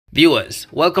Viewers,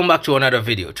 welcome back to another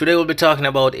video. Today we'll be talking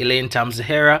about Elaine Thompson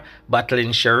Herah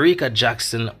battling Shericka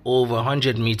Jackson over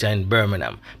 100 meter in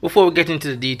Birmingham. Before we get into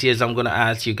the details, I'm going to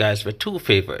ask you guys for two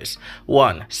favors.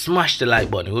 One, smash the like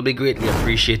button. It will be greatly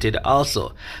appreciated.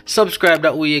 Also, subscribe,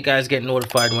 that way you guys get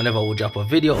notified whenever we drop a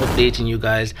video updating you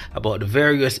guys about the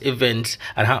various events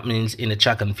and happenings in the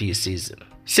track and field season.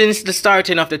 Since the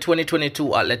starting of the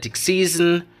 2022 athletic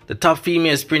season, the top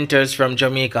female sprinters from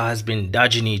Jamaica has been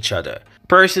dodging each other.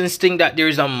 Persons think that there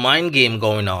is a mind game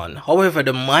going on. However,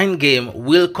 the mind game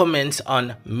will commence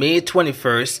on May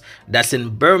 21st. That's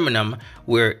in Birmingham,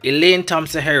 where Elaine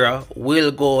Thompson Herah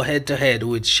will go head to head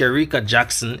with Shericka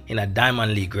Jackson in a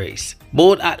Diamond League race.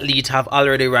 Both athletes have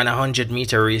already run a 100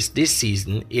 meter race this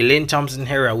season. Elaine Thompson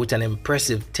Herah with an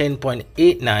impressive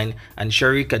 10.89 and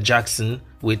Shericka Jackson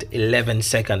with 11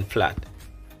 second flat.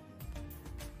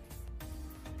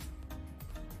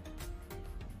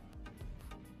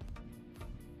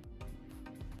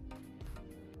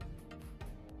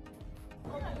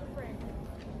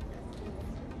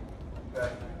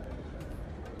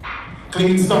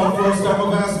 Clean start first time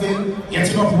of asking.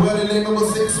 Getting up well in lane number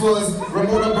 6 was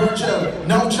Ramona Burchell.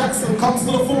 Now Jackson comes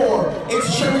to the fore.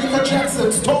 It's Shericka Jackson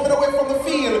storming away from the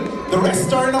field. The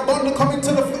rest are in a bundle coming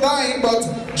to the line,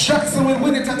 but Jackson will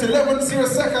win it at 11.0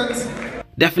 seconds.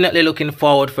 Definitely looking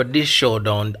forward for this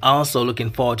showdown. Also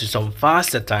looking forward to some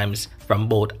faster times from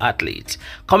both athletes.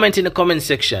 Comment in the comment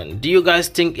section. Do you guys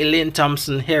think Elaine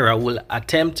Thompson Herah will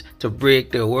attempt to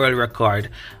break the world record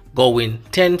going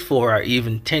 10.4 or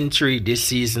even 10.3 this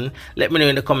season? Let me know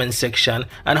in the comment section.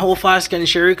 And how fast can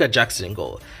Shericka Jackson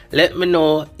go? Let me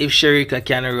know if Shericka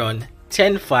can run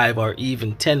 10.5 or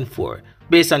even 10.4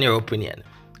 based on your opinion.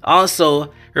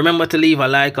 Also, remember to leave a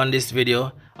like on this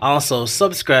video. Also,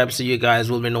 subscribe so you guys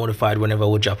will be notified whenever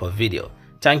we drop a video.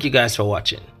 Thank you guys for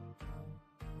watching.